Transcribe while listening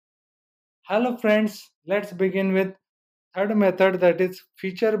Hello friends, let's begin with third method, that is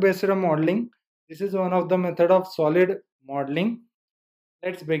feature based modeling. This is one of the method of solid modeling.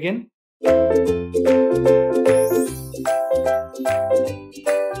 Let's begin.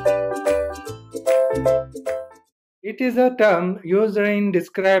 It is a term used in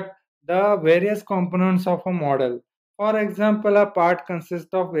describe the various components of a model. For example, a part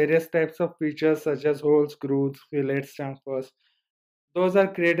consists of various types of features such as holes, grooves, fillets, chamfers. Those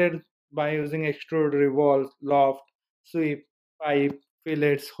are created by using extrude, revolve, loft, sweep, pipe,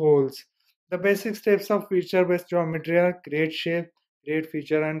 fillets, holes. The basic steps of feature-based geometry are create shape, create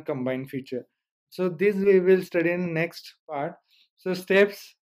feature, and combine feature. So this we will study in next part. So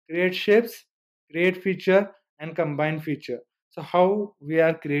steps: create shapes, create feature, and combine feature. So how we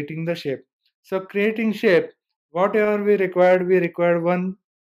are creating the shape? So creating shape, whatever we required one.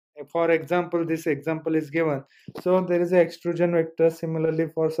 For example, this example is given, so there is a extrusion vector. Similarly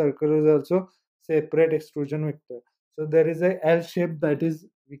for circle is also separate extrusion vector. So there is a L shape that is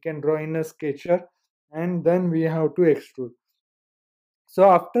we can draw in a sketcher, and then we have to extrude. So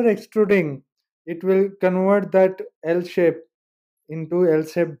after extruding, it will convert that L shape into L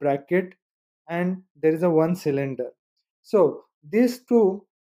shape bracket, and there is a one cylinder. So these two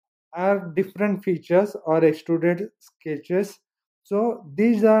are different features or extruded sketches. So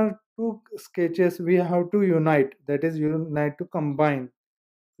these are two sketches we have to unite, that is unite to combine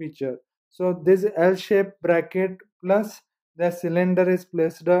feature. So this L-shaped bracket plus the cylinder is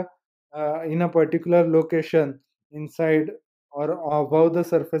placed in a particular location inside or above the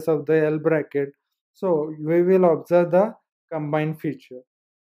surface of the L bracket. So we will observe the combined feature.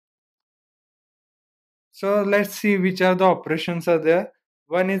 So let's see which are the operations are there.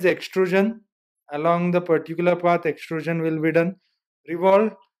 One is extrusion. Along the particular path, extrusion will be done.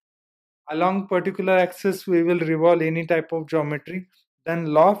 Revolve. Along particular axis, we will revolve any type of geometry. Then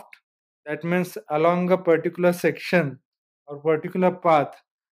loft. That means along a particular section or particular path,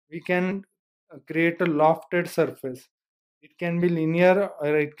 we can create a lofted surface. It can be linear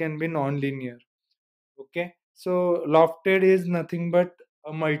or it can be non-linear. Okay. So lofted is nothing but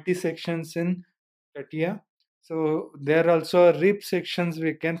a multi sections in CATIA. So there are also rib sections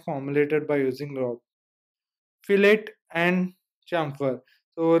we can formulate it by using rod. Fillet and chamfer.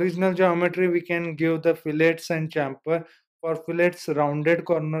 So original geometry we can give the fillets and chamfer. For fillets, rounded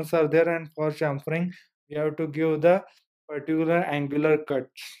corners are there, and for chamfering, we have to give the particular angular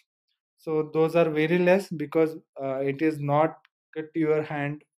cuts. So those are very less because it is not cut to your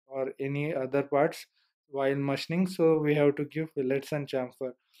hand or any other parts while machining. So we have to give fillets and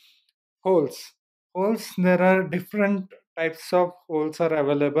chamfer. Holes. Holes, there are different types of holes are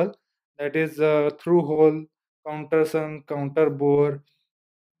available. That is through hole, countersunk, counter bore,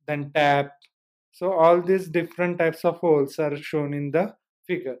 then tap. So all these different types of holes are shown in the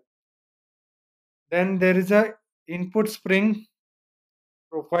figure. Then there is a input spring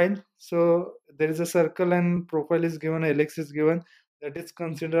profile. So there is a circle and profile is given, helix is given. That is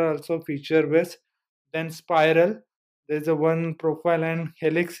considered also feature based. Then spiral, there is a one profile and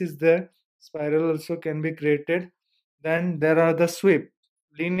helix is there. Spiral also can be created. Then there are the sweep,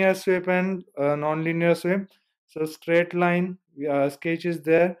 linear sweep and non-linear sweep. So straight line sketch is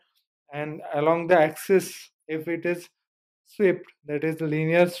there, and along the axis, if it is swept, that is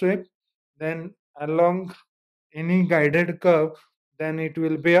linear sweep. Then along any guided curve, then it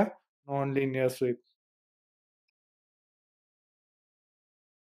will be a non-linear sweep.